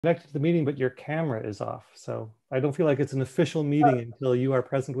connected to the meeting, but your camera is off. So I don't feel like it's an official meeting until you are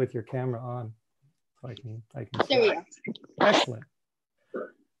present with your camera on. So I can see. There we go. Excellent.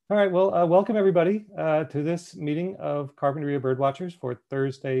 All right, well, welcome everybody to this meeting of Carpinteria Birdwatchers for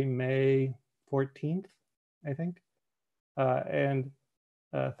Thursday, May 14th, I think.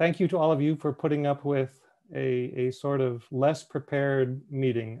 Thank you to all of you for putting up with a sort of less prepared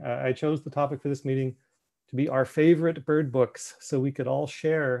meeting. I chose the topic for this meeting to be our favorite bird books, so we could all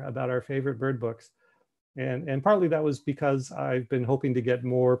share about our favorite bird books. And partly that was because I've been hoping to get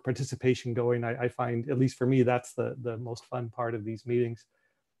more participation going. I find, at least for me, that's the most fun part of these meetings.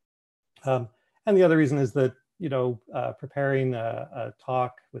 And the other reason is that, you know, preparing a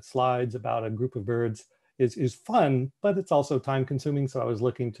talk with slides about a group of birds is fun, but it's also time consuming. So I was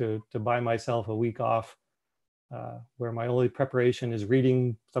looking to buy myself a week off where my only preparation is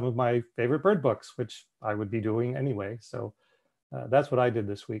reading some of my favorite bird books, which I would be doing anyway. So that's what I did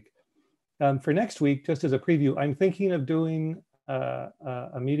this week. For next week, just as a preview, I'm thinking of doing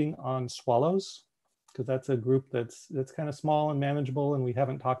a meeting on swallows, because that's a group that's kind of small and manageable and we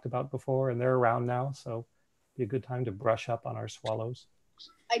haven't talked about before, and they're around now. So it'd be a good time to brush up on our swallows.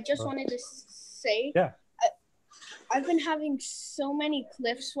 I just wanted to say, yeah. I've been having so many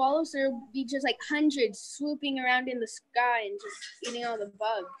cliff swallows. There'll be just like hundreds swooping around in the sky and just eating all the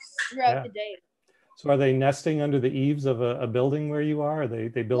bugs throughout the day. So are they nesting under the eaves of a building where you are? Are they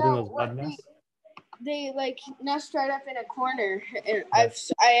building those mud nests? They like nest right up in a corner. And I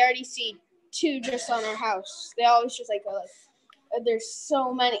already see two just on our house. They always just like go like, there's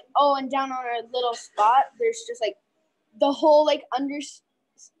so many. Oh, and down on our little spot, there's just like the whole like under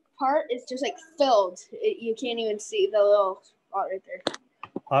part is just like filled. You can't even see the little spot right there.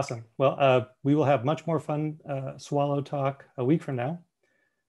 Awesome. Well, we will have much more fun swallow talk a week from now.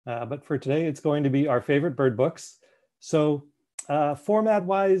 But for today, it's going to be our favorite bird books. So format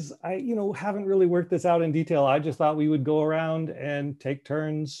wise, I haven't really worked this out in detail. I just thought we would go around and take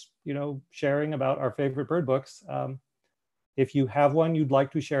turns, sharing about our favorite bird books. If you have one you'd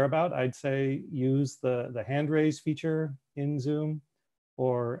like to share about, I'd say use the hand raise feature in Zoom,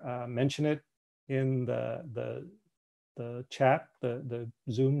 or mention it in the chat, the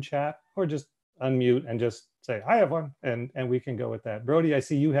Zoom chat, or just unmute and just say, I have one, and we can go with that. Brody, I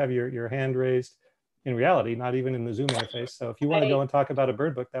see you have your hand raised in reality, not even in the Zoom interface. So if you want to go and talk about a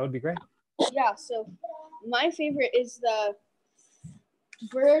bird book, that would be great. Yeah, so my favorite is the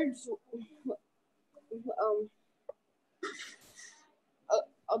birds.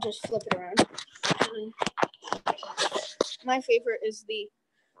 I'll just flip it around. My favorite is the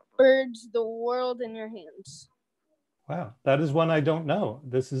Birds, the World in Your Hands. Wow, that is one I don't know.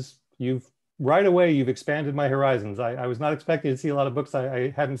 Right away, you've expanded my horizons. I was not expecting to see a lot of books I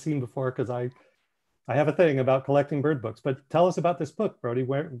hadn't seen before, because I have a thing about collecting bird books. But tell us about this book, Brody.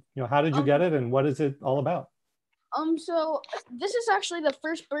 How did you get it, and what is it all about? So this is actually the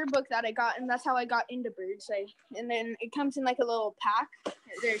first bird book that I got, and that's how I got into birds. And then it comes in like a little pack.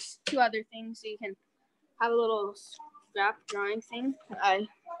 There's two other things, so you can have a little scrap drawing thing. I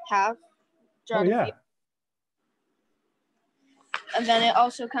have drawn a few. And then it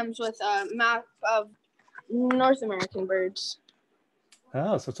also comes with a map of North American birds.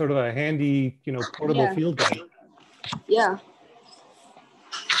 Oh, so sort of a handy, portable field guide. Yeah.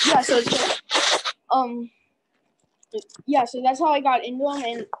 Yeah, so it's so that's how I got into them.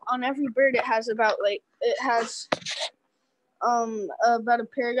 And on every bird it has about a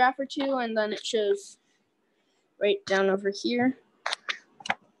paragraph or two, and then it shows right down over here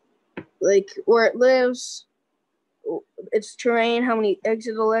like where it lives, its terrain, how many eggs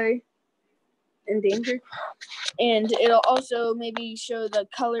it'll lay, endangered, and it'll also maybe show the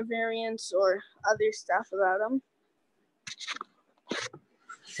color variants or other stuff about them.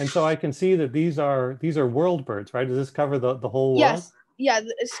 And so I can see that these are world birds, right? Does this cover the whole world? Yes. Yeah,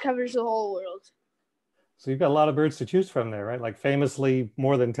 this covers the whole world. So you've got a lot of birds to choose from there, right? Like famously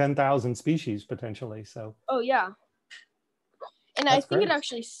more than 10,000 species potentially. So. Oh yeah. And I think it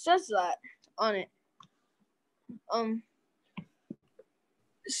actually says that on it.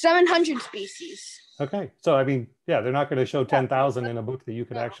 700 species. Okay. So, I mean, yeah, they're not going to show 10,000 in a book that you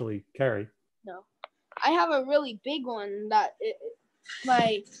could actually carry. No. I have a really big one that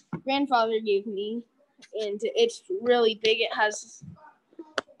my grandfather gave me, and it's really big.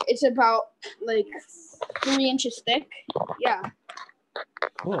 It's about like 3 inches thick. Yeah.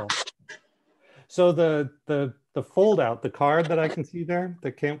 Cool. So the fold out, the card that I can see there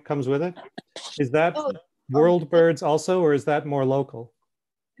that comes with it, is that world birds also, or is that more local?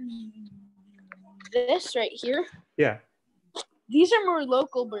 This right here? Yeah. These are more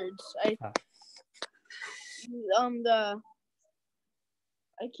local birds.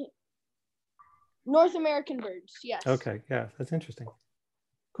 I can't. North American birds, yes. Okay, yeah, that's interesting.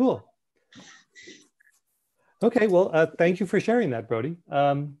 Cool. Okay, well, thank you for sharing that, Brody.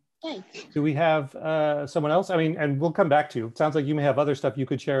 Thanks. Do we have someone else? I mean, and we'll come back to you. It sounds like you may have other stuff you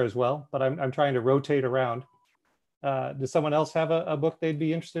could share as well, but I'm trying to rotate around. Does someone else have a book they'd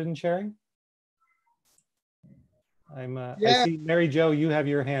be interested in sharing? I see Mary Jo, you have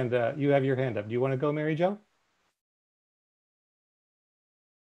your hand up. Do you want to go, Mary Jo?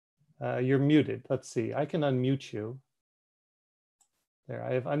 You're muted. Let's see. I can unmute you. There,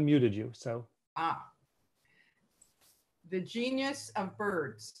 I have unmuted you. So. The Genius of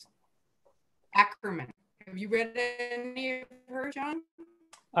Birds, Ackerman. Have you read any of her, John?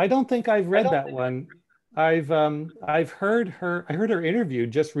 I don't think I've read that one. I've heard her. I heard her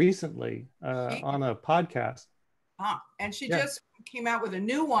interviewed just recently on a podcast. And she just came out with a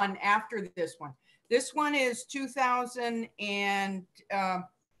new one after this one. This one is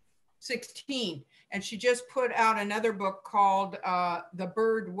 2016, and she just put out another book called The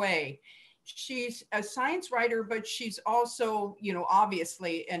Bird Way. She's a science writer, but she's also, you know,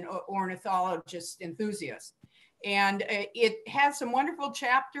 obviously an ornithologist enthusiast. And it has some wonderful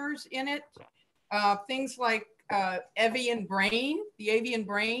chapters in it. Things like the avian brain,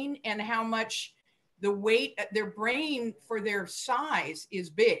 and how much the weight, their brain for their size is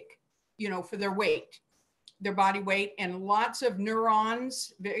big, you know, for their weight, their body weight, and lots of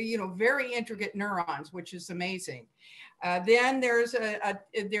neurons, you know, very intricate neurons, which is amazing. Then there's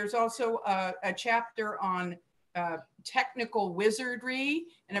also a chapter on technical wizardry.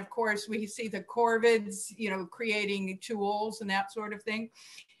 And of course, we see the corvids, you know, creating tools and that sort of thing.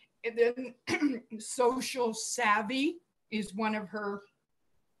 And then social savvy is one of her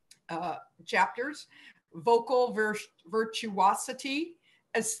chapters. Vocal virtuosity,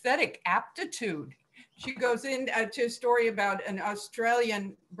 aesthetic aptitude. She goes into a story about an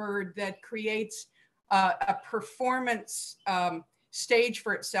Australian bird that creates a performance stage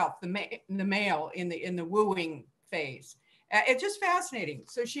for itself, the male in the wooing phase. It's just fascinating.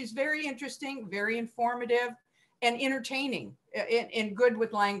 So she's very interesting, very informative, and entertaining, and good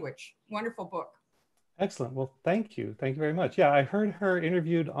with language. Wonderful book. Excellent. Well, thank you. Thank you very much. Yeah, I heard her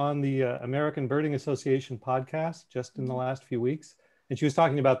interviewed on the American Birding Association podcast just in the last few weeks, and she was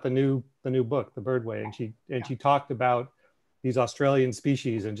talking about the new book, The Bird Way, and she talked about these Australian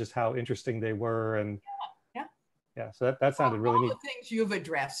species and just how interesting they were, and so that sounded really neat. All the things you've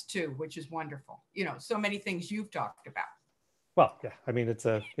addressed too, which is wonderful. You know, so many things you've talked about. Well, yeah, I mean, it's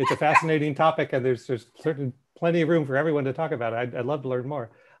a fascinating topic, and there's certainly plenty of room for everyone to talk about it. I'd love to learn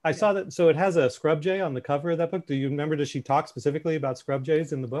more. I saw that, so it has a scrub jay on the cover of that book. Do you remember, does she talk specifically about scrub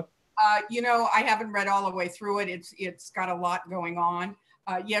jays in the book? You know, I haven't read all the way through it. It's got a lot going on.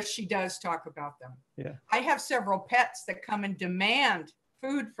 Yes, she does talk about them. Yeah. I have several pets that come and demand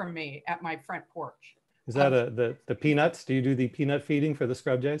food from me at my front porch. Is that the peanuts? Do you do the peanut feeding for the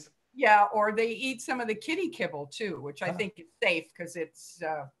scrub jays? Yeah, or they eat some of the kitty kibble too, which I think is safe because it's,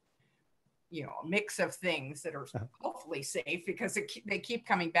 you know, a mix of things that are hopefully safe, because they keep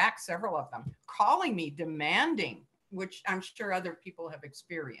coming back, several of them, calling me, demanding, which I'm sure other people have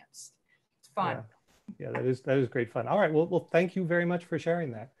experienced. It's fun. Yeah, that is great fun. All right, well, thank you very much for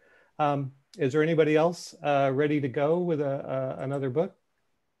sharing that. Is there anybody else ready to go with another book?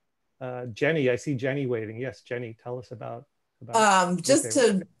 Jenny, I see Jenny waiting. Yes, Jenny, tell us about just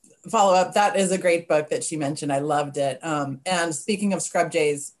to follow up, that is a great book that she mentioned. I loved it. And speaking of scrub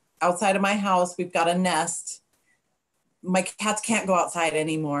jays, outside of my house, we've got a nest. My cats can't go outside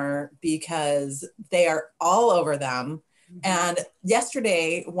anymore because they are all over them. And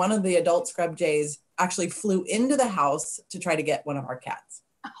yesterday, one of the adult scrub jays actually flew into the house to try to get one of our cats.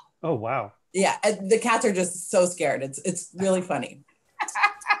 Oh, wow. Yeah, the cats are just so scared. It's really funny.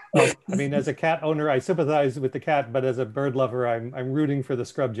 Well, I mean, as a cat owner, I sympathize with the cat, but as a bird lover, I'm rooting for the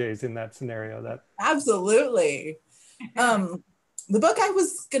scrub jays in that scenario. Absolutely. The book I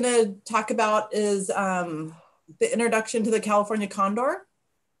was going to talk about is The Introduction to the California Condor.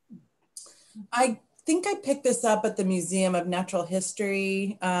 I think I picked this up at the Museum of Natural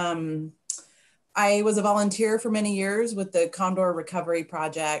History. I was a volunteer for many years with the Condor Recovery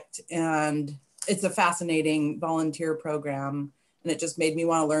Project, and it's a fascinating volunteer program. And it just made me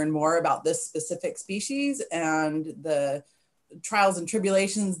want to learn more about this specific species and the trials and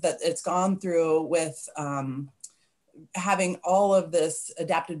tribulations that it's gone through with having all of this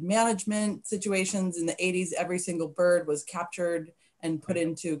adaptive management situations. In the 80s, every single bird was captured and put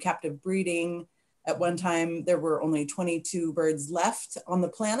into captive breeding. At one time, there were only 22 birds left on the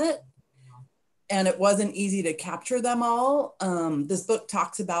planet, and it wasn't easy to capture them all. This book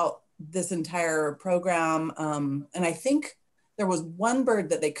talks about this entire program, and I think there was one bird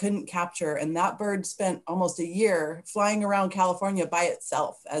that they couldn't capture, and that bird spent almost a year flying around California by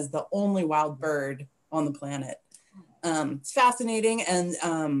itself as the only wild bird on the planet. It's fascinating. And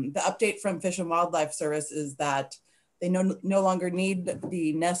the update from Fish and Wildlife Service is that they no longer need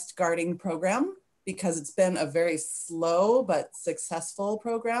the nest guarding program because it's been a very slow but successful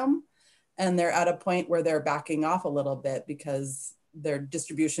program. And they're at a point where they're backing off a little bit because their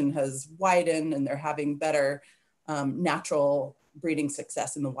distribution has widened and they're having better natural breeding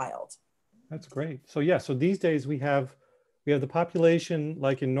success in the wild. That's great. So yeah, so these days we have the population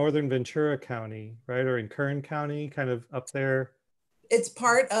like in northern Ventura County, right? Or in Kern County, kind of up there. It's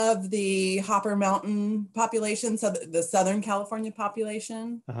part of the Hopper Mountain population, so the Southern California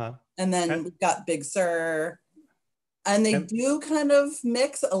population. And then we've got Big Sur. And they do kind of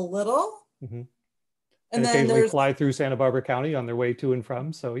mix a little. And then occasionally fly through Santa Barbara County on their way to and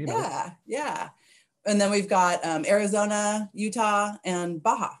from. So, you know. Yeah, yeah. And then we've got Arizona, Utah, and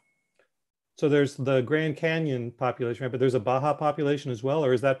Baja. So there's the Grand Canyon population, right? But there's a Baja population as well,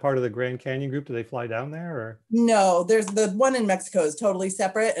 or is that part of the Grand Canyon group? Do they fly down there, or? No, there's the one in Mexico is totally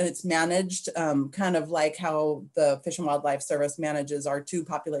separate, and it's managed kind of like how the Fish and Wildlife Service manages our two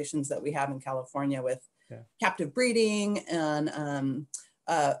populations that we have in California with captive breeding and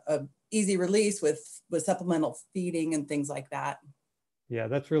a easy release with supplemental feeding and things like that. Yeah,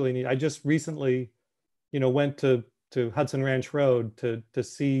 that's really neat. I just recently, went to Hudson Ranch Road to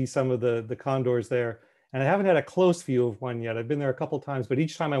see some of the condors there. And I haven't had a close view of one yet. I've been there a couple of times, but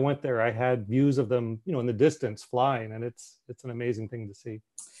each time I went there, I had views of them, in the distance flying, and it's an amazing thing to see.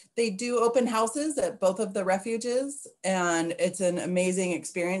 They do open houses at both of the refuges, and it's an amazing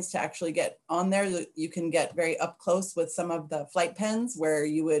experience to actually get on there. You can get very up close with some of the flight pens where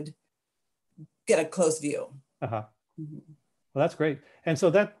you would get a close view. Well, that's great. And so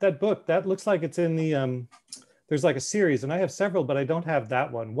that book, that looks like it's in the, there's like a series, and I have several, but I don't have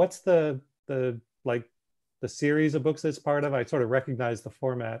that one. What's the series of books that's part of? I sort of recognize the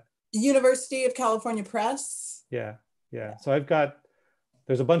format. University of California Press. Yeah. So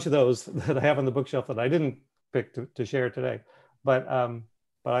there's a bunch of those that I have on the bookshelf that I didn't pick to share today, but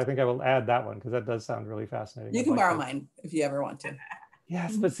I think I will add that one because that does sound really fascinating. You can borrow mine if you ever want to.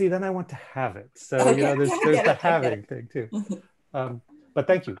 Yes, but see, then I want to have it. So there's the having thing too. But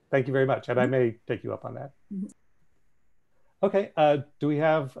thank you very much, and I may take you up on that. Okay, do we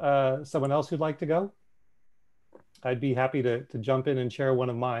have someone else who'd like to go? I'd be happy to jump in and share one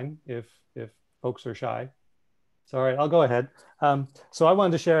of mine if folks are shy. So all right, I'll go ahead. So I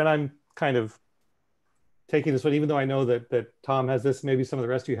wanted to share, and I'm kind of taking this one, even though I know that Tom has this, maybe some of the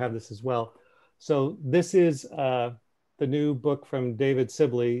rest of you have this as well. So this is the new book from David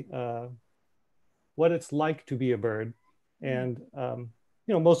Sibley, What It's Like to Be a Bird. And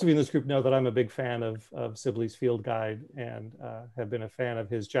most of you in this group know that I'm a big fan of Sibley's field guide and have been a fan of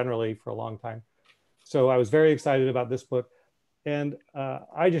his generally for a long time. So I was very excited about this book. And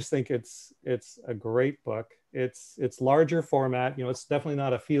I just think it's a great book. It's larger format, it's definitely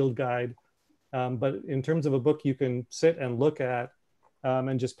not a field guide, but in terms of a book you can sit and look at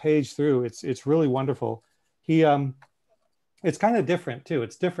and just page through, it's really wonderful. It's kind of different too.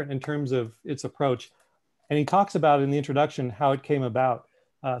 It's different in terms of its approach. And he talks about in the introduction how it came about.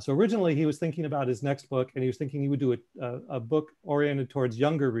 So originally he was thinking about his next book, and he was thinking he would do a book oriented towards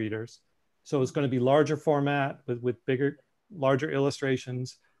younger readers. So it's going to be larger format with larger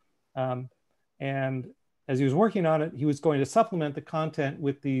illustrations. And as he was working on it, he was going to supplement the content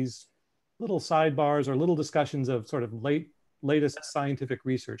with these little sidebars or little discussions of sort of latest scientific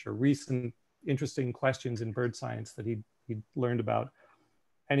research or recent interesting questions in bird science that he'd learned about.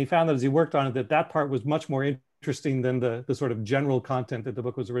 And he found that as he worked on it, that part was much more interesting than the sort of general content that the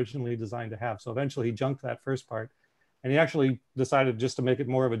book was originally designed to have. So eventually he junked that first part, and he actually decided just to make it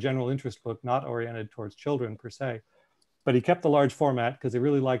more of a general interest book, not oriented towards children per se. But he kept the large format because he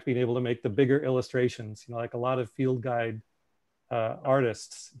really liked being able to make the bigger illustrations. Like a lot of field guide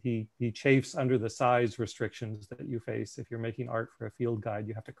artists, he chafes under the size restrictions that you face. If you're making art for a field guide,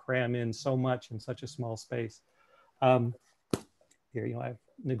 you have to cram in so much in such a small space. Here, I've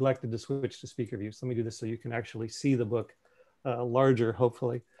neglected to switch to speaker view. So let me do this so you can actually see the book larger,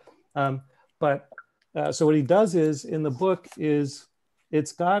 hopefully. So what he does is, in the book, it's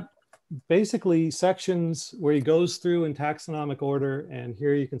got basically sections where he goes through in taxonomic order. And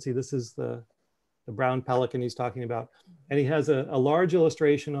here you can see this is the brown pelican he's talking about. And he has a large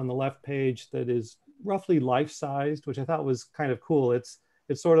illustration on the left page that is roughly life-sized, which I thought was kind of cool. It's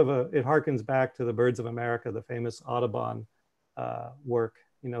sort of it harkens back to the Birds of America, the famous Audubon work,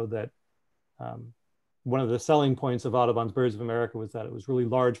 that one of the selling points of Audubon's Birds of America was that it was really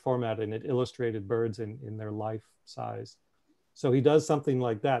large format and it illustrated birds in their life size. So he does something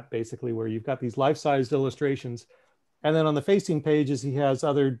like that, basically, where you've got these life-sized illustrations. And then on the facing pages, he has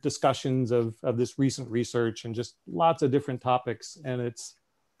other discussions of this recent research and just lots of different topics. And it's,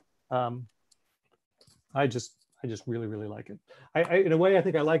 I just really, really like it. In a way, I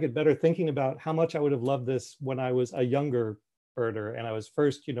think I like it better thinking about how much I would have loved this when I was a younger birder. And I was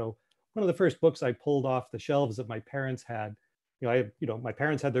first, one of the first books I pulled off the shelves that my parents had. My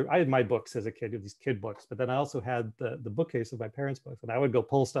parents had I had my books as a kid, these kid books, but then I also had the bookcase of my parents' books, and I would go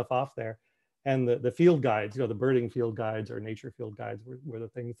pull stuff off there. And the field guides, the birding field guides or nature field guides were the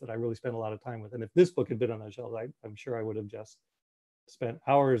things that I really spent a lot of time with. And if this book had been on the shelf, I'm sure I would have just spent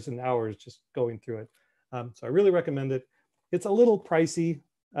hours and hours just going through it. So I really recommend it. It's a little pricey.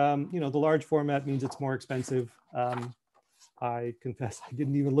 The large format means it's more expensive. I confess I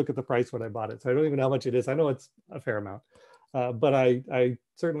didn't even look at the price when I bought it, so I don't even know how much it is. I know it's a fair amount. But I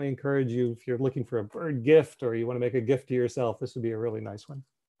certainly encourage you, if you're looking for a bird gift or you want to make a gift to yourself, this would be a really nice one.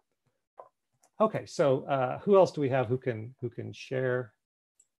 Okay, so who else do we have who can share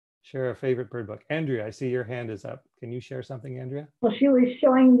a favorite bird book? Andrea, I see your hand is up. Can you share something, Andrea? Well, she was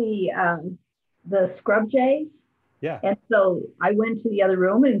showing the scrub jays. Yeah. And so I went to the other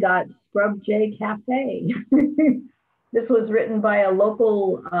room and got Scrub Jay Cafe. This was written by a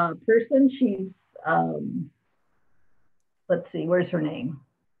local person. She's let's see, where's her name?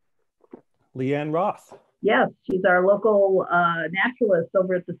 Leanne Roth. Yes, she's our local naturalist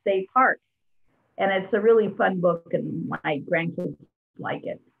over at the state park. And it's a really fun book and my grandkids like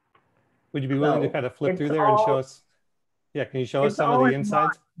it. Would you be willing to kind of flip through there and show us? Yeah, can you show us some of the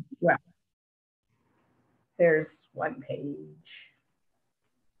insides? Yeah. There's one page.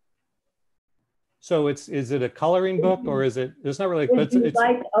 So is it a coloring book or is it, it's not really, but it's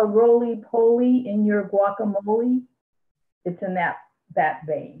like a roly-poly in your guacamole. It's in that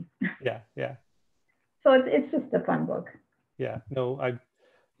vein. Yeah, yeah. So it's just a fun book. Yeah, no,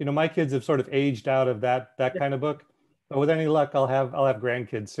 my kids have sort of aged out of that kind of book. But with any luck, I'll have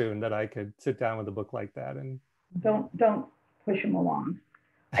grandkids soon that I could sit down with a book like that and don't push them along.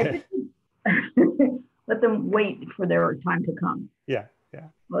 Let them wait for their time to come. Yeah, yeah.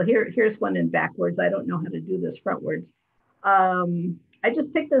 Well, here's one in backwards. I don't know how to do this frontwards. I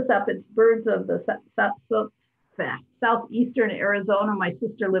just picked this up. It's Birds of the Southeastern Arizona. My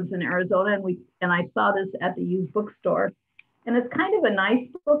sister lives in Arizona, and I saw this at the used bookstore. And it's kind of a nice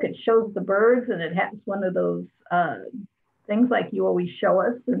book. It shows the birds, and it has one of those things like you always show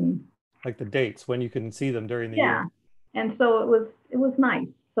us, and like the dates when you can see them during the year. And so it was nice.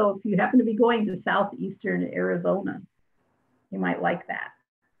 So if you happen to be going to Southeastern Arizona, you might like that.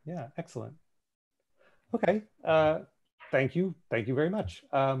 Yeah, excellent. Okay, thank you very much.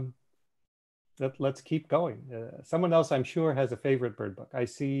 Let's keep going. Someone else I'm sure has a favorite bird book. I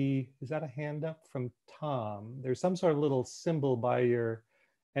see, is that a hand up from Tom? There's some sort of little symbol by your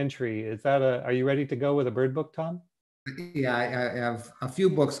entry. Is that are you ready to go with a bird book, Tom? Yeah, I have a few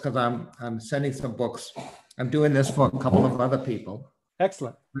books because I'm sending some books. I'm doing this for a couple of other people.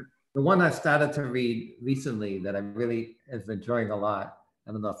 Excellent. The one I started to read recently that I really am enjoying a lot,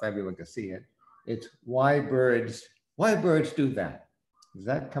 I don't know if everyone can see it, it's Why Birds Do That. Is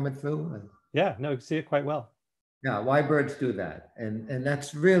that coming through? Yeah, no, you can see it quite well. Yeah, Why Birds Do That. And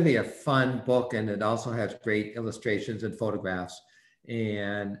that's really a fun book, and it also has great illustrations and photographs.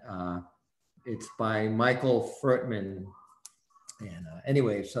 And it's by Michael Furtman. And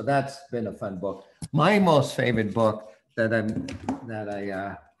anyway, so that's been a fun book. My most favorite book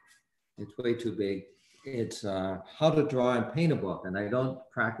it's way too big. It's How to Draw and Paint a Book. And I don't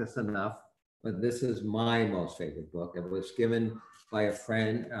practice enough, but this is my most favorite book. It was given by a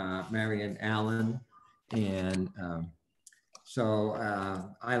friend, Marion Allen. And so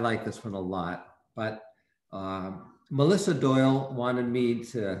I like this one a lot. But Melissa Doyle wanted me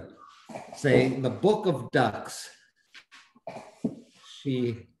to say the Book of Ducks.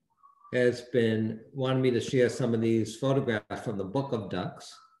 She has been wanting me to share some of these photographs from the Book of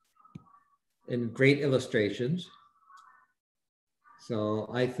Ducks and great illustrations. So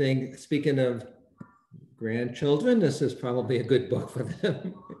I think, speaking of grandchildren, this is probably a good book for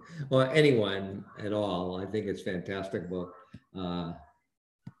them or anyone at all. I think it's a fantastic book.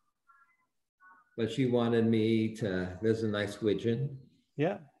 But she wanted me to, there's a nice widgeon.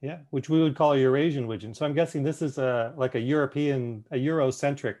 Yeah, yeah, which we would call a Eurasian widgeon. So I'm guessing this is like a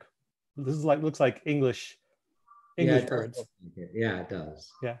Eurocentric. This is looks like English birds. Yeah, it does.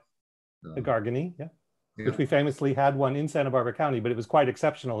 Yeah, the Gargany, yeah, which we famously had one in Santa Barbara County, but it was quite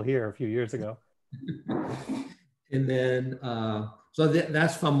exceptional here a few years ago. And then, so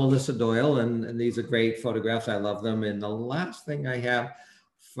that's from Melissa Doyle, and these are great photographs. I love them. And the last thing I have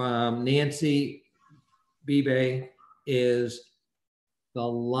from Nancy Bibe is The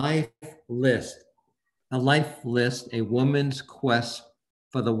Life List. A Life List, a woman's quest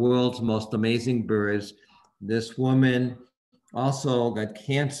for the world's most amazing birds. This woman also got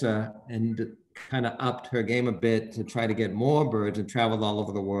cancer and kind of upped her game a bit to try to get more birds and traveled all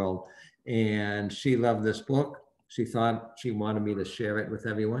over the world. And she loved this book. She thought she wanted me to share it with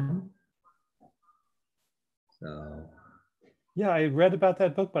everyone. So. Yeah, I read about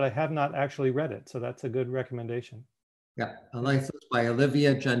that book, but I have not actually read it. So that's a good recommendation. Yeah, A Life List by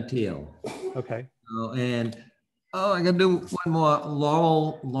Olivia Gentile. Okay. And I gotta do one more.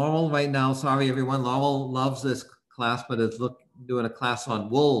 Laurel right now. Sorry, everyone. Laurel loves this class, but is doing a class on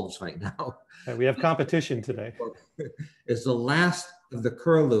wolves right now. We have competition today. It's The Last of the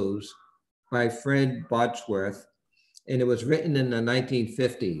Curlews by Fred Bodsworth, and it was written in the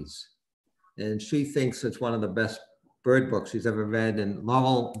 1950s. And she thinks it's one of the best bird books she's ever read. And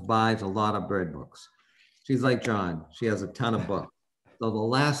Laurel buys a lot of bird books. She's like John. She has a ton of books. So The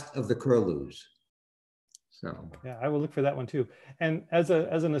Last of the Curlews. So yeah, I will look for that one too. And as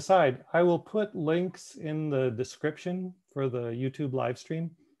an aside, I will put links in the description for the YouTube live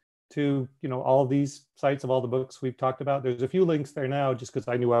stream to, you know, all these sites of all the books we've talked about. There's a few links there now just because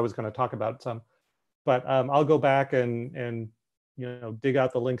I knew I was going to talk about some, but I'll go back and you know, dig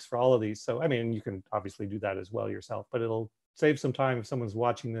out the links for all of these. So I mean, you can obviously do that as well yourself, but it'll save some time if someone's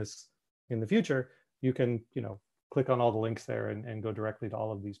watching this in the future. You can, you know, click on all the links there and go directly to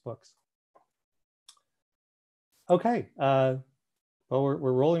all of these books. Okay, well, we're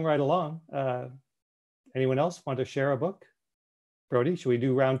rolling right along. Anyone else want to share a book? Brody, should we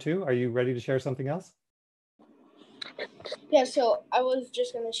do round two? Are you ready to share something else? Yeah, so I was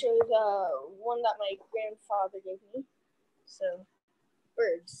just going to share the one that my grandfather gave me. So,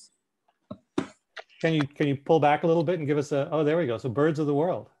 birds. Can you pull back a little bit and give us a, oh, there we go. So Birds of the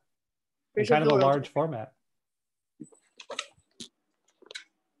World. Birds Kind of of the a World. large format.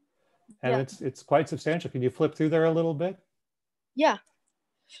 And Yeah. it's quite substantial. Can you flip through there a little bit? Yeah.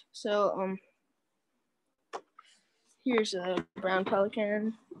 So, here's a brown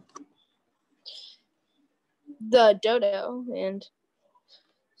pelican, the dodo, and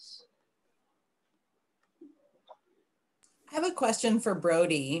I have a question for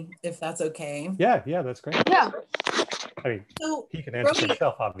Brody, if that's okay. Yeah, that's great. yeah. I mean, So he can answer for Brody,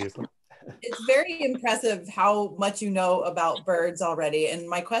 himself, obviously. it's very impressive how much you know about birds already. And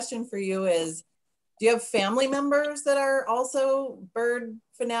my question for you is, do you have family members that are also bird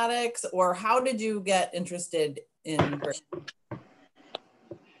fanatics, or how did you get interested in birds?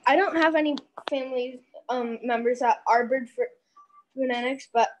 I don't have any family members that are bird fanatics,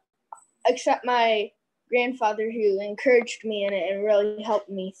 but except my grandfather, who encouraged me in it and really helped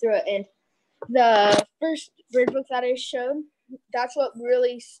me through it. And the first bird book that I showed, that's what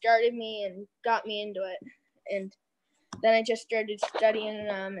really started me and got me into it. And then I just started studying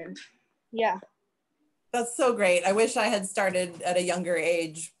them, and yeah. That's so great. I wish I had started at a younger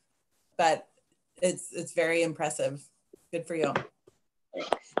age, but it's very impressive. Good for you.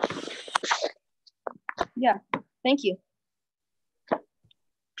 Thanks. Yeah, thank you.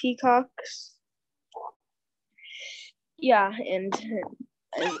 Peacocks. Yeah, and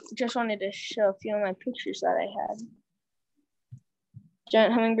I just wanted to show a few of my pictures that I had.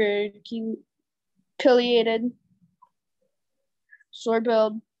 Giant hummingbird, pileated,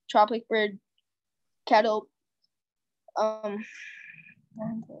 sword-billed, tropic bird, cattle, night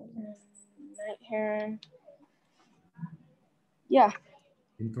heron. Yeah.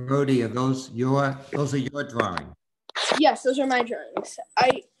 And Brody, are those are your drawings? Yes, those are my drawings.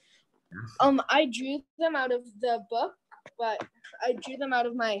 I drew them out of the book, but I drew them out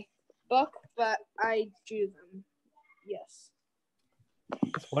of my book, but I drew them. Yes.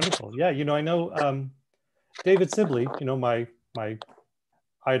 That's wonderful. Yeah, you know, I know David Sibley, you know, my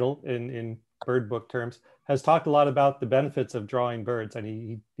idol in bird book terms, has talked a lot about the benefits of drawing birds,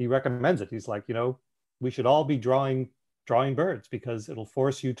 and he recommends it. He's like, you know, we should all be drawing birds because it'll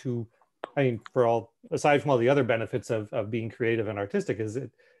force you to, I mean, aside from all the other benefits of being creative and artistic, is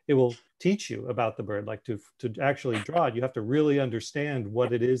it will teach you about the bird. Like to actually draw it, you have to really understand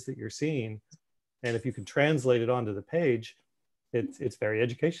what it is that you're seeing, and if you can translate it onto the page, it's very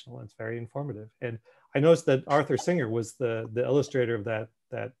educational and it's very informative. And I noticed that Arthur Singer was the illustrator of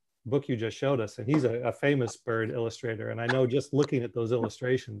that book you just showed us, and he's a famous bird illustrator. And I know just looking at those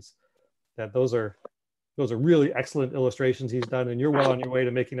illustrations that those are really excellent illustrations he's done, and you're well on your way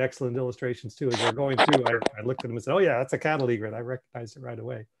to making excellent illustrations too. As we're going through, I looked at them and said, oh yeah, that's a cattle egret. I recognized it right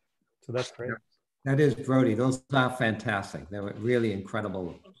away. So that's great. That is Brody. Those are fantastic. They were really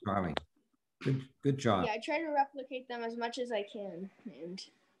incredible drawing. Good job. Yeah, I try to replicate them as much as I can. And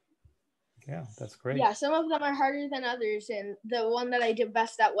Yeah, that's great. Yeah, some of them are harder than others, and the one that I did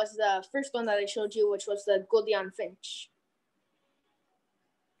best at was the first one that I showed you, which was the Guldian finch.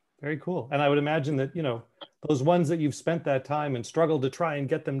 Very cool. And I would imagine that, you know, those ones that you've spent that time and struggled to try and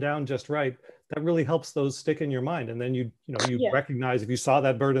get them down just right, that really helps those stick in your mind. And then you recognize, if you saw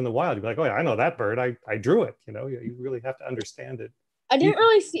that bird in the wild, you'd be like, oh yeah, I know that bird. I drew it. You know, you really have to understand it. I didn't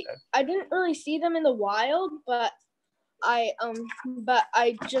really see them in the wild, but I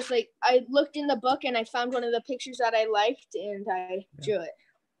just I looked in the book and I found one of the pictures that I liked and I drew it.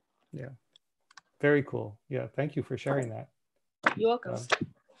 Yeah. Very cool. Yeah. Thank you for sharing that. You're welcome.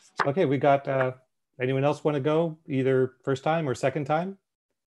 Okay, we got, anyone else want to go, either first time or second time?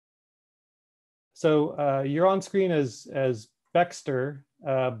 So you're on screen as Baxter,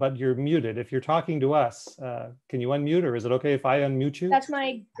 but you're muted. If you're talking to us, can you unmute, or is it okay if I unmute you? That's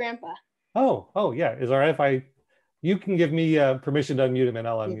my grandpa. Oh yeah, is it all right if you can give me permission to unmute him and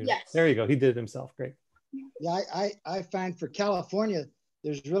I'll unmute him. There you go, he did it himself, great. Yeah, I find for California,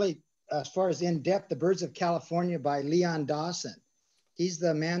 there's really, as far as in-depth, The Birds of California by Leon Dawson. He's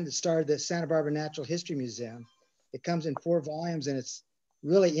the man that started the Santa Barbara Natural History Museum. It comes in 4 volumes and it's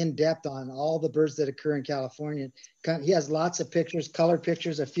really in-depth on all the birds that occur in California. He has lots of pictures, colored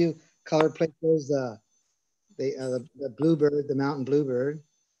pictures, a few colored pictures, the bluebird, the mountain bluebird.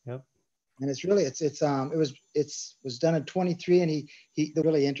 Yep. And it's really, it was done in 23 and they're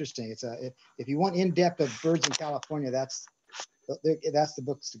really interesting. It's if you want in-depth of birds in California, that's the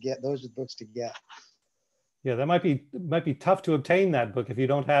books to get. Those are the books to get. Yeah, that might be tough to obtain that book if you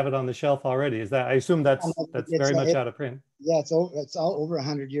don't have it on the shelf already. Is that, I assume that's very much out of print. Yeah, it's all over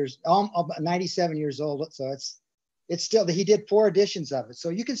 100 years, 97 years old. So it's still, he did 4 editions of it. So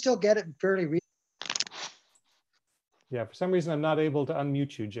you can still get it fairly reasonably. Yeah, for some reason I'm not able to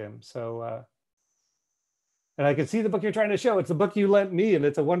unmute you, Jim. So, and I can see the book you're trying to show. It's the book you lent me, and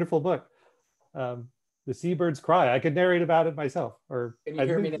it's a wonderful book. The Seabirds Cry. I could narrate about it myself. Or can you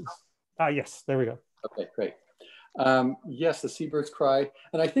hear me now? Yes, there we go. Okay, great. Yes, the Seabirds Cry.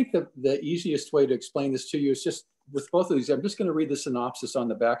 And I think the easiest way to explain this to you is just with both of these. I'm just going to read the synopsis on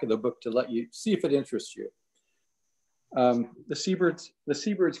the back of the book to let you see if it interests you. The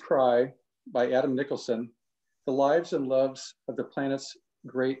Seabirds Cry by Adam Nicholson, the lives and loves of the planet's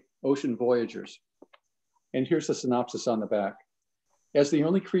great ocean voyagers. And here's the synopsis on the back. As the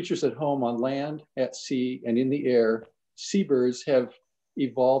only creatures at home on land, at sea, and in the air, seabirds have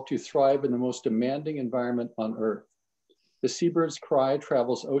evolved to thrive in the most demanding environment on Earth. The Seabird's Cry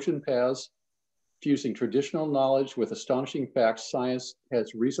travels ocean paths, fusing traditional knowledge with astonishing facts science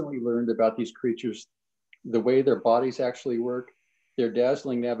has recently learned about these creatures, the way their bodies actually work, their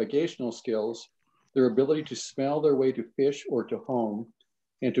dazzling navigational skills, their ability to smell their way to fish or to home,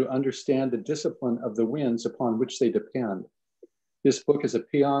 and to understand the discipline of the winds upon which they depend. This book is a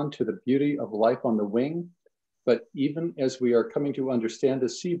paean to the beauty of life on the wing, but even as we are coming to understand the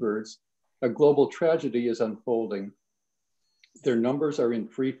seabirds, a global tragedy is unfolding. Their numbers are in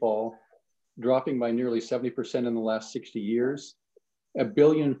free fall, dropping by nearly 70% in the last 60 years, 1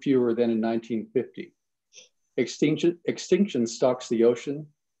 billion fewer than in 1950. Extinction stalks the ocean,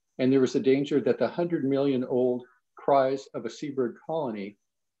 and there is a danger that the 100 million old cries of a seabird colony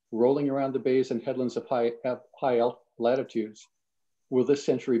rolling around the bays and headlands of high latitudes will this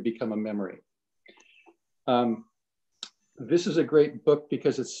century become a memory. This is a great book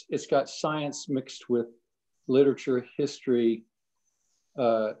because it's got science mixed with literature, history,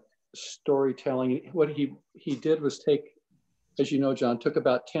 storytelling. What he did was take, as you know, John, took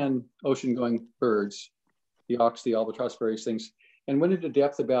about 10 ocean-going birds, the auks, the albatross, various things, and went into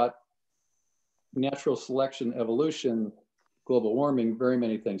depth about natural selection, evolution, global warming, very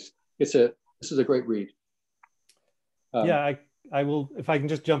many things. This is a great read. Yeah, I will, if I can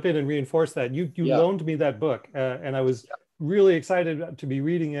just jump in and reinforce that. You loaned me that book, and I was really excited to be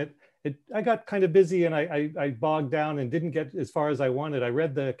reading it. I got kind of busy and I bogged down and didn't get as far as I wanted. I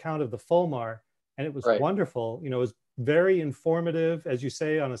read the account of the fulmar and it was wonderful. You know, it was very informative, as you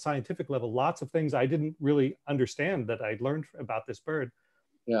say, on a scientific level, lots of things I didn't really understand that I'd learned about this bird.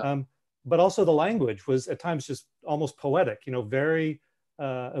 Yeah. But also the language was at times just almost poetic, you know, very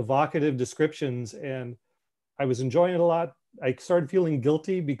evocative descriptions, and I was enjoying it a lot. I started feeling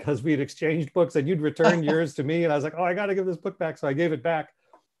guilty because we had exchanged books and you'd returned yours to me, and I was like, oh, I got to give this book back. So I gave it back.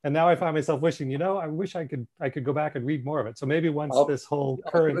 And now I find myself wishing, you know, I wish I could go back and read more of it. So maybe once this whole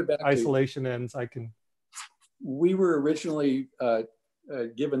current isolation ends, I can. We were originally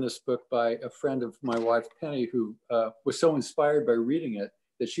given this book by a friend of my wife, Penny, who was so inspired by reading it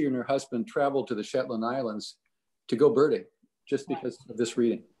that she and her husband traveled to the Shetland Islands to go birding just because of this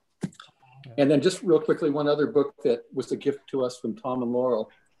reading. And then just real quickly, one other book that was a gift to us from Tom and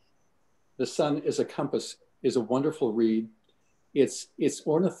Laurel The Sun is a Compass is a wonderful read. It's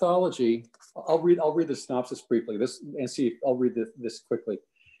ornithology. I'll read the synopsis briefly. I'll read this quickly.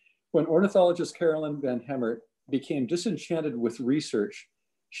 When ornithologist Carolyn Van Hemert became disenchanted with research,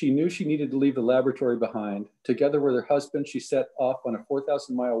 she knew she needed to leave the laboratory behind. Together with her husband, she set off on a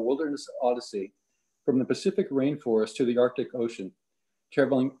 4,000-mile wilderness odyssey from the Pacific rainforest to the Arctic Ocean.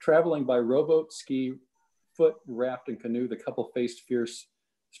 Traveling by rowboat, ski, foot, raft, and canoe, the couple faced fierce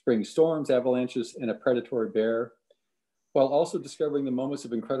spring storms, avalanches, and a predatory bear, while also discovering the moments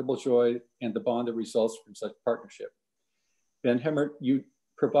of incredible joy and the bond that results from such partnership. Van Hemert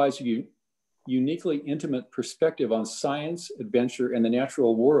provides a uniquely intimate perspective on science, adventure, and the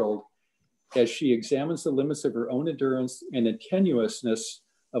natural world as she examines the limits of her own endurance and the tenuousness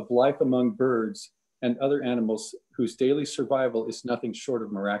of life among birds and other animals whose daily survival is nothing short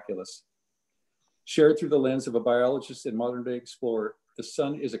of miraculous. Shared through the lens of a biologist and modern-day explorer, The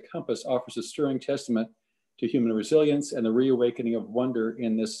Sun is a Compass offers a stirring testament to human resilience and the reawakening of wonder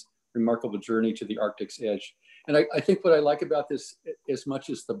in this remarkable journey to the Arctic's edge. And I think what I like about this, as much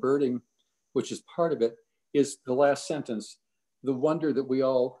as the birding, which is part of it, is the last sentence, the wonder that we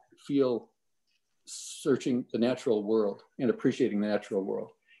all feel searching the natural world and appreciating the natural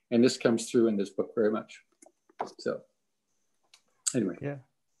world. And this comes through in this book very much. So anyway, yeah.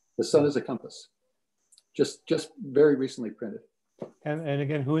 The Sun is a Compass, just very recently printed. And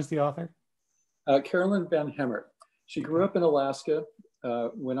again, who is the author? Carolyn Van Hemert. She grew up in Alaska,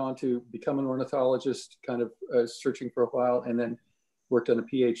 went on to become an ornithologist, kind of searching for a while, and then worked on a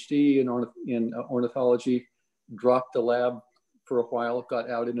PhD in ornithology, dropped the lab for a while, got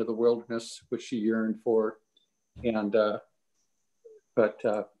out into the wilderness, which she yearned for. And, but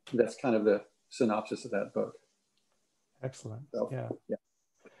that's kind of the synopsis of that book. Excellent. So, yeah.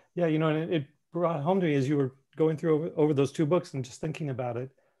 Yeah, you know, and it brought home to me as you were going through over those two books and just thinking about it,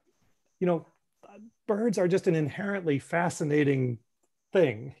 you know, birds are just an inherently fascinating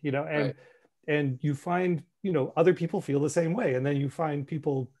thing, you know, and, and you find, you know, other people feel the same way. And then you find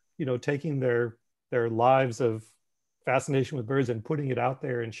people, you know, taking their lives of fascination with birds and putting it out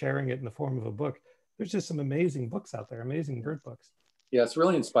there and sharing it in the form of a book. There's just some amazing books out there, amazing bird books. Yeah, it's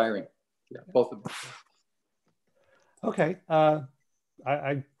really inspiring. Yeah, both of them. Okay.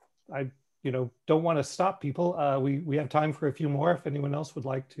 I you know, don't want to stop people. We have time for a few more if anyone else would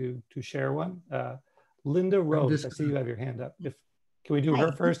like to share one. Linda Rose, I see you have your hand up. Can we do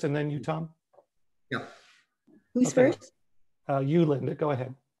her first and then you, Tom? Yeah. Who's first? You, Linda, go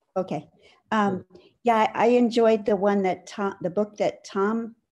ahead. Okay. Yeah, I enjoyed the one that the book that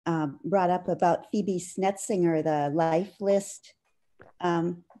Tom brought up about Phoebe Snetzinger, the Life List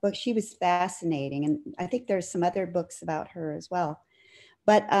book. She was fascinating. And I think there's some other books about her as well.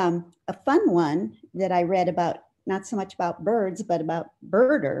 But a fun one that I read about, not so much about birds, but about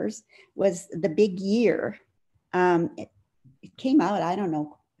birders, was The Big Year. It came out, I don't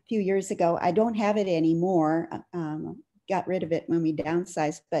know, a few years ago. I don't have it anymore. Got rid of it when we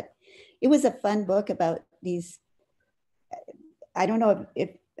downsized, but it was a fun book about these, I don't know if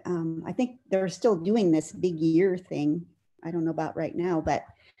I think they're still doing this big year thing. I don't know about right now, but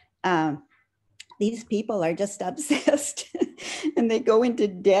these people are just obsessed and they go into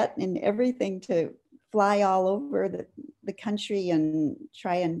debt and everything to fly all over the country and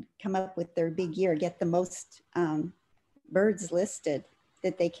try and come up with their big year, get the most birds listed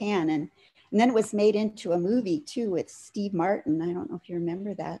that they can. And then it was made into a movie too with Steve Martin. I don't know if you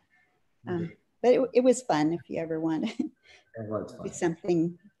remember that. But it was fun if you ever want to do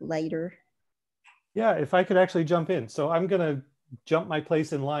something lighter. Yeah, if I could actually jump in. So I'm going to jump my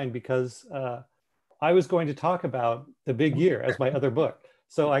place in line because I was going to talk about The Big Year as my other book.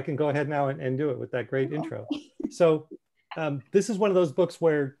 So I can go ahead now and do it with that great intro. So this is one of those books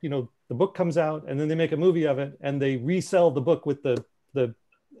where, you know, the book comes out and then they make a movie of it and they resell the book with the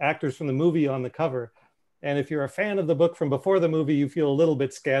actors from the movie on the cover. And if you're a fan of the book from before the movie, you feel a little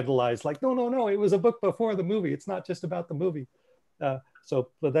bit scandalized, like, no, it was a book before the movie. It's not just about the movie. But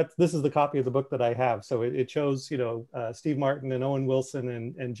this is the copy of the book that I have. So it shows, you know, Steve Martin and Owen Wilson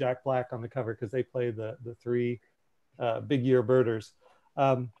and Jack Black on the cover because they play the three big year birders.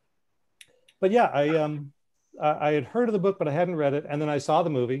 But yeah, I had heard of the book, but I hadn't read it. And then I saw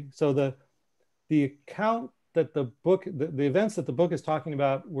the movie. So the account that the book, the events that the book is talking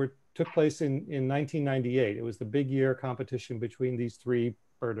about took place in 1998. It was the big year competition between these three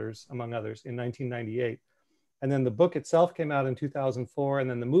birders, among others, in 1998. And then the book itself came out in 2004, and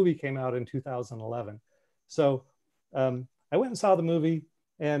then the movie came out in 2011. So I went and saw the movie,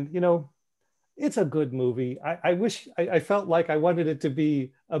 and you know, it's a good movie. I wish I felt like I wanted it to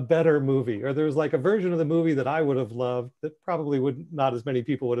be a better movie, or there was like a version of the movie that I would have loved that probably would not as many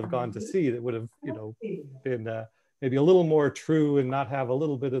people would have gone to see, that would have, you know, been maybe a little more true and not have a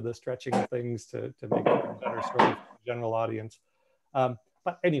little bit of the stretching of things to make it a better story for the general audience.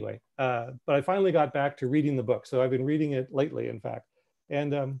 But anyway, but I finally got back to reading the book. So I've been reading it lately, in fact,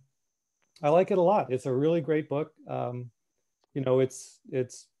 and I like it a lot. It's a really great book. You know, it's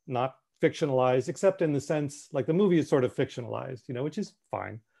not fictionalized, except in the sense, like the movie is sort of fictionalized, you know, which is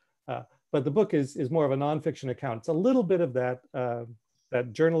fine. But the book is more of a nonfiction account. It's a little bit of that,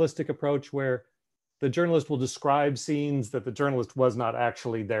 that journalistic approach where the journalist will describe scenes that the journalist was not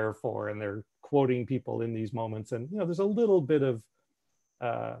actually there for, and they're quoting people in these moments. And, you know, there's a little bit of,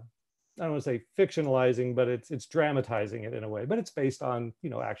 I don't want to say fictionalizing, but it's dramatizing it in a way, but it's based on, you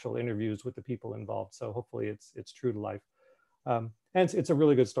know, actual interviews with the people involved. So hopefully it's true to life. And it's a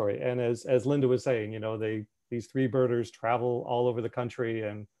really good story. And as Linda was saying, you know, these three birders travel all over the country.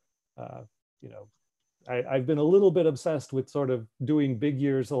 And, you know, I've been a little bit obsessed with sort of doing big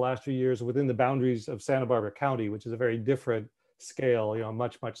years the last few years within the boundaries of Santa Barbara County, which is a very different scale, you know,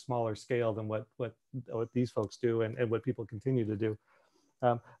 much smaller scale than what these folks do and what people continue to do.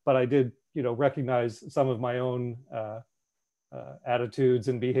 But I did, you know, recognize some of my own attitudes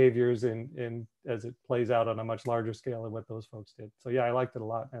and behaviors in as it plays out on a much larger scale than what those folks did. So yeah, I liked it a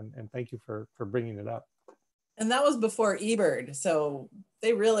lot, and thank you for bringing it up. And that was before eBird, so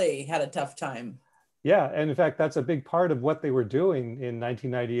they really had a tough time. Yeah, and in fact, that's a big part of what they were doing in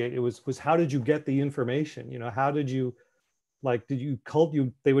 1998. It was how did you get the information? You know, how did you, like,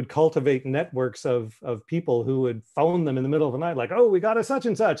 they would cultivate networks of people who would phone them in the middle of the night, like, oh, we got a such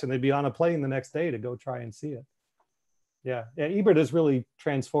and such, and they'd be on a plane the next day to go try and see it. Yeah, eBird has really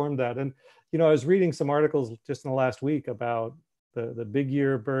transformed that. And, you know, I was reading some articles just in the last week about the big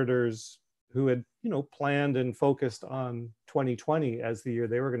year birders who had, you know, planned and focused on 2020 as the year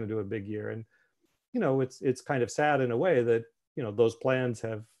they were going to do a big year. And, you know, it's kind of sad in a way that, you know, those plans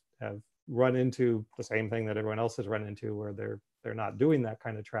have run into the same thing that everyone else has run into, where they're not doing that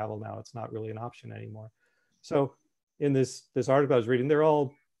kind of travel now. It's not really an option anymore. So in this article I was reading, they're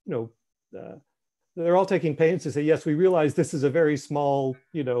all, you know, they're all taking pains to say, yes, we realize this is a very small,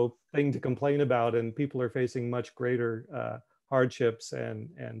 you know, thing to complain about, and people are facing much greater hardships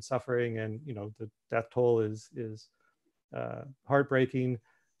and suffering, and, you know, the death toll is heartbreaking.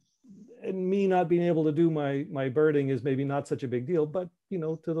 And me not being able to do my birding is maybe not such a big deal, but, you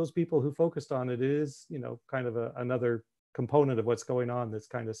know, to those people who focused on it, it is, you know, kind of another component of what's going on that's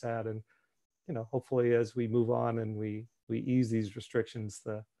kind of sad. And, you know, hopefully as we move on and we ease these restrictions,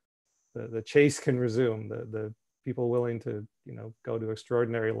 the chase can resume, the people willing to, you know, go to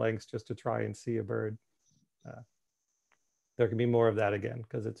extraordinary lengths just to try and see a bird. There can be more of that again,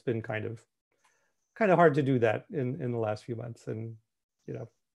 because it's been kind of hard to do that in the last few months. And, you know,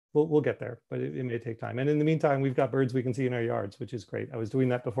 we'll get there, but it may take time. And in the meantime, we've got birds we can see in our yards, which is great. I was doing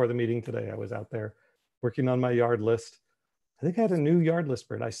that before the meeting today. I was out there working on my yard list. I think I had a new yard list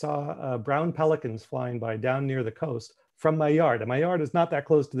bird. I saw brown pelicans flying by down near the coast from my yard. And my yard is not that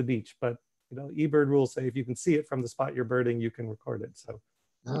close to the beach, but, you know, eBird rules say if you can see it from the spot you're birding, you can record it. So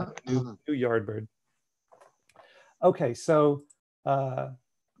new yard bird. Okay, so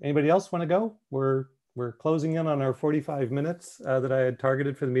anybody else want to go? We're closing in on our 45 minutes that I had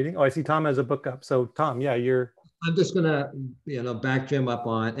targeted for the meeting. Oh, I see Tom has a book up. So Tom, yeah, I'm just gonna, you know, back Jim up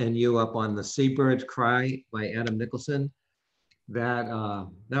on and you up on The Seabird's Cry by Adam Nicholson. That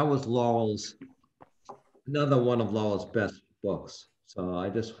was Laurel's, another one of Laurel's best books. So I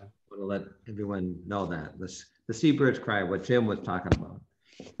just want to let everyone know that The Seabird's Cry, what Jim was talking about.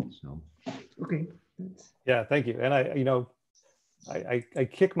 So okay. Yeah, thank you. And I, you know, I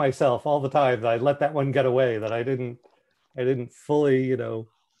kick myself all the time that I let that one get away, that I didn't fully, you know,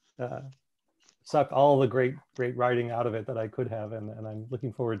 suck all the great writing out of it that I could have, and I'm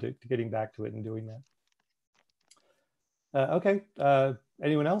looking forward to getting back to it and doing that. Okay,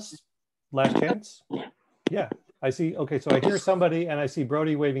 anyone else? Last chance? Yeah, I see. Okay, so I hear somebody and I see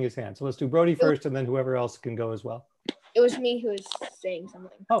Brody waving his hand. So let's do Brody first, and then whoever else can go as well. It was me who was saying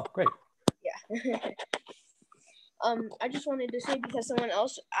something. Oh, great. Yeah. I just wanted to say, because someone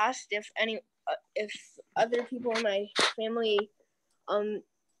else asked if other people in my family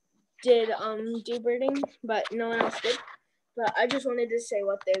did do birding, but no one else did. But I just wanted to say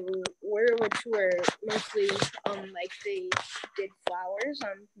what they were, which were mostly like they did flowers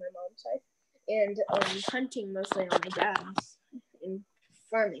on my mom's side, and hunting mostly on my dad's, and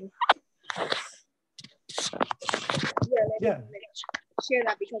farming. Yeah. Share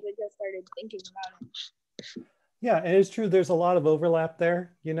that because I just started thinking about it. Yeah, and it's true. There's a lot of overlap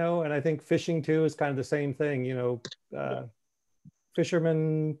there, you know, and I think fishing too is kind of the same thing, you know,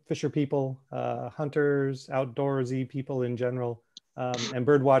 fishermen, fisher people, hunters, outdoorsy people in general, and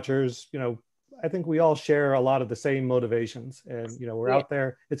bird watchers, you know, I think we all share a lot of the same motivations, and, you know, we're out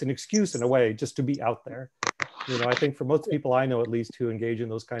there. It's an excuse in a way just to be out there. You know, I think for most people I know, at least, who engage in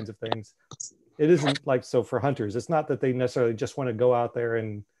those kinds of things, it isn't like, so for hunters, it's not that they necessarily just want to go out there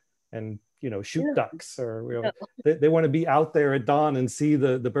and you know, shoot ducks, or, you know, they want to be out there at dawn and see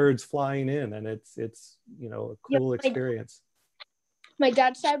the birds flying in, and it's you know, a cool experience. My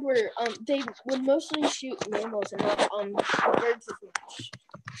dad's side were they would mostly shoot mammals and not birds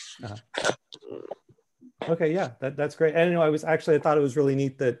as much. Okay, yeah, that's great. And you know, I thought it was really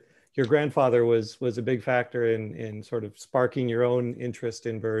neat that your grandfather was a big factor in sort of sparking your own interest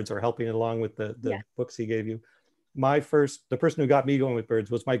in birds, or helping it along with the books he gave you. The person who got me going with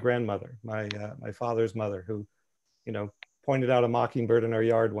birds was my grandmother, my father's mother, who, you know, pointed out a mockingbird in our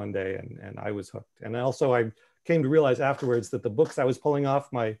yard one day, and I was hooked. And also I came to realize afterwards that the books I was pulling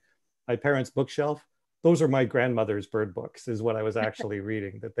off my parents' bookshelf, those are my grandmother's bird books, is what I was actually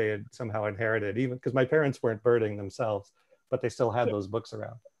reading, that they had somehow inherited, even because my parents weren't birding themselves, but they still had those books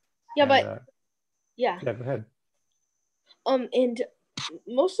around. Yeah, and, but yeah, go ahead. And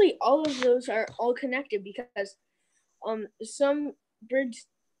mostly all of those are all connected, because some birds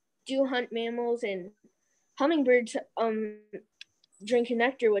do hunt mammals, and hummingbirds drink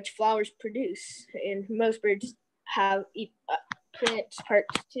nectar, which flowers produce, and most birds eat plants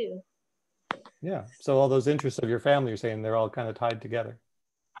parts too. Yeah, so all those interests of your family, you're saying they're all kind of tied together.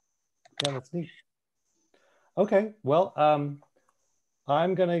 Yeah, that's neat. Okay, well,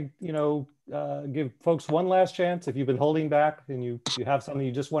 I'm gonna, you know, give folks one last chance. If you've been holding back and you have something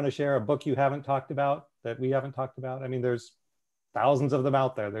you just want to share, a book you haven't talked about that we haven't talked about. I mean, there's thousands of them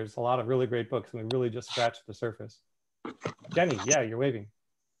out there. There's a lot of really great books, and we really just scratched the surface. Jenny, yeah, you're waving.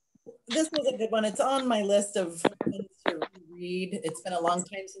 This was a good one. It's on my list of things to read. It's been a long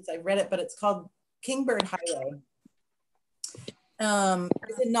time since I read it, but it's called Kingbird Highway.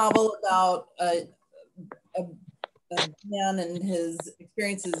 It's a novel about a man and his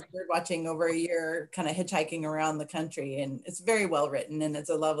experiences bird watching over a year, kind of hitchhiking around the country. And it's very well written, and it's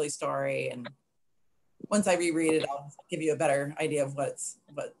a lovely story. And once I reread it, I'll give you a better idea of what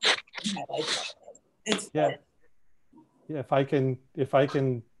I like. It's fun. Yeah, if I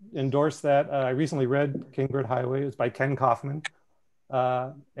can endorse that, I recently read Kingbird Highway. It's by Ken Kaufman,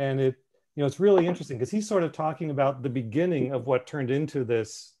 and it's really interesting because he's sort of talking about the beginning of what turned into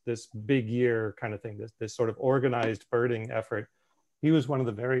this big year kind of thing, this sort of organized birding effort. He was one of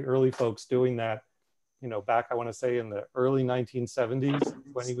the very early folks doing that, you know, back, I want to say, in the early 1970s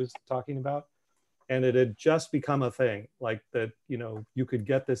when he was talking about. And it had just become a thing, like that, you know, you could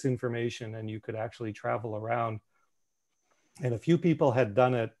get this information and you could actually travel around. And a few people had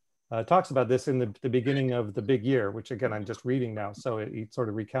done it. Talks about this in the beginning of the big year, which again, I'm just reading now. So it sort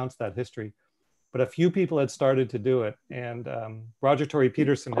of recounts that history. But a few people had started to do it. And Roger Tory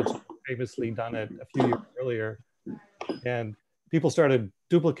Peterson had famously done it a few years earlier. And people started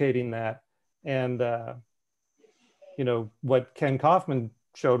duplicating that. And, you know, what Ken Kaufman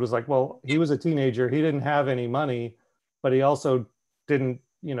showed was like, well, he was a teenager. He didn't have any money, but he also didn't,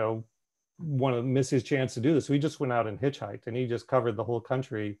 you know, want to miss his chance to do this. So he just went out and hitchhiked, and he just covered the whole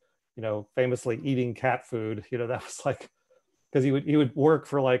country, you know, famously eating cat food. You know, that was like, because he would work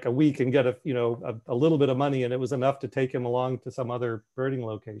for like a week and get a little bit of money, and it was enough to take him along to some other birding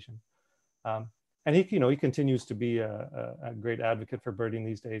location. And he continues to be a great advocate for birding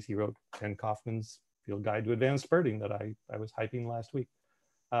these days. He wrote Ken Kaufman's Field Guide to Advanced Birding that I was hyping last week.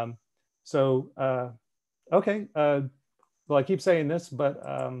 Okay. Well, I keep saying this, but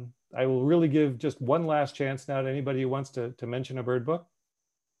I will really give just one last chance now to anybody who wants to mention a bird book.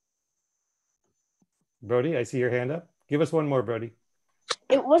 Brody, I see your hand up. Give us one more, Brody.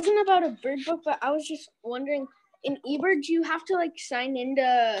 It wasn't about a bird book, but I was just wondering, in eBird, you have to like sign in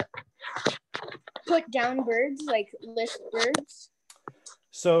to put down birds, like list birds?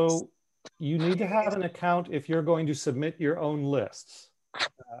 So you need to have an account if you're going to submit your own lists.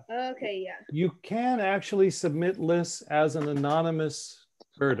 Okay, yeah. You can actually submit lists as an anonymous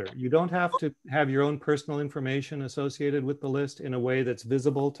birder. You don't have to have your own personal information associated with the list in a way that's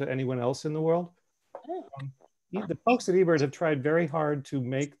visible to anyone else in the world. The folks at eBird have tried very hard to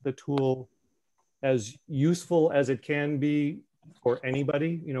make the tool as useful as it can be for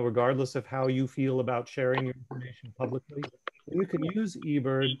anybody, you know, regardless of how you feel about sharing your information publicly. You can use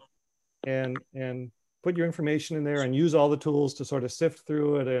eBird and put your information in there and use all the tools to sort of sift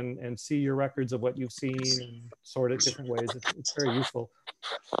through it and see your records of what you've seen and sort it different ways. It's very useful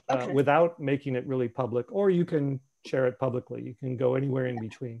without making it really public, or you can share it publicly. You can go anywhere in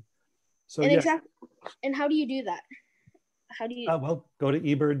between. So And yeah. exactly. And how do you do that? How do you? Well, go to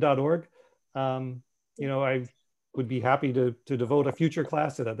ebird.org. You know, I would be happy to devote a future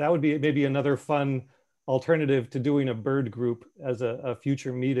class to that. That would be maybe another fun alternative to doing a bird group as a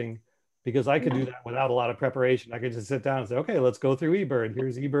future meeting, because I could do that without a lot of preparation. I could just sit down and say, okay, let's go through eBird.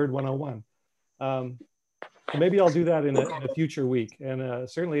 Here's eBird 101. So maybe I'll do that in a future week. And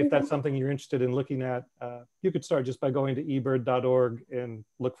certainly if that's something you're interested in looking at, you could start just by going to ebird.org and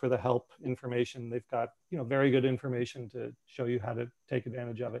look for the help information. They've got, you know, very good information to show you how to take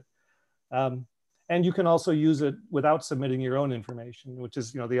advantage of it. And you can also use it without submitting your own information, which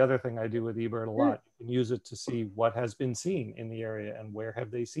is, you know, the other thing I do with eBird a lot. You can use it to see what has been seen in the area and where have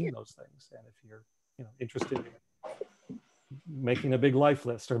they seen those things. And if you're, you know, interested in making a big life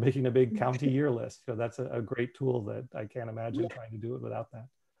list or making a big county year list, you know, that's a great tool that I can't imagine trying to do it without that.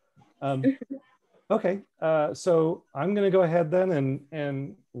 Okay, so I'm going to go ahead then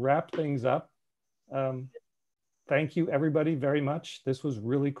and wrap things up. Thank you, everybody, very much. This was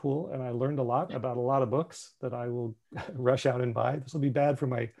really cool, and I learned a lot about a lot of books that I will rush out and buy. This will be bad for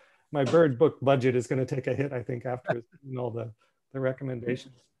my bird book budget. Is going to take a hit, I think, after all the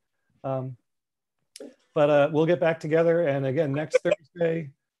recommendations. But we'll get back together, and again, next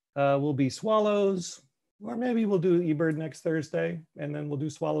Thursday will be swallows, or maybe we'll do eBird next Thursday, and then we'll do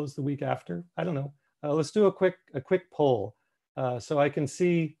swallows the week after. I don't know. Let's do a quick poll, so I can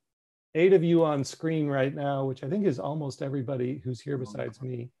see 8 of you on screen right now, which I think is almost everybody who's here besides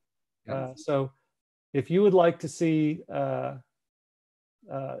me. So if you would like to see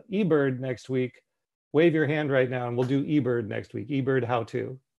eBird next week, wave your hand right now and we'll do eBird next week, eBird how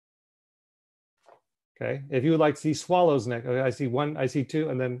to. Okay, if you would like to see swallows next, okay, I see 1, I see 2,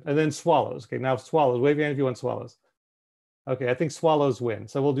 and then swallows. Okay, now swallows, wave your hand if you want swallows. Okay, I think swallows win.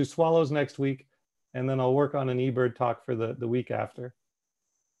 So we'll do swallows next week, and then I'll work on an eBird talk for the week after.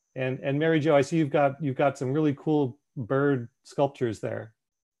 And Mary Jo, I see you've got some really cool bird sculptures there.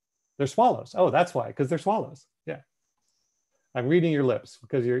 They're swallows. Oh, that's why, because they're swallows. Yeah. I'm reading your lips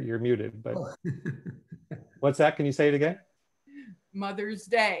because you're muted, but what's that? Can you say it again? Mother's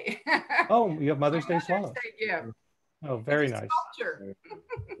Day. Oh, you have Mother's Day swallows. Yeah. Oh, very nice. Sculpture.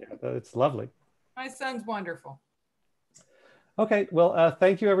 Yeah, it's lovely. My son's wonderful. Okay, well,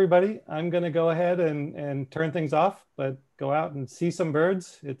 thank you, everybody. I'm going to go ahead and turn things off, but go out and see some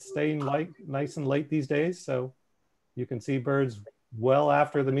birds. It's staying nice and late these days, so you can see birds well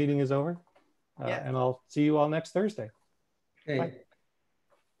after the meeting is over. Yeah. And I'll see you all next Thursday. Okay.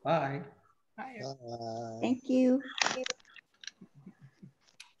 Bye. Bye. Thank you.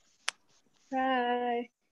 Bye.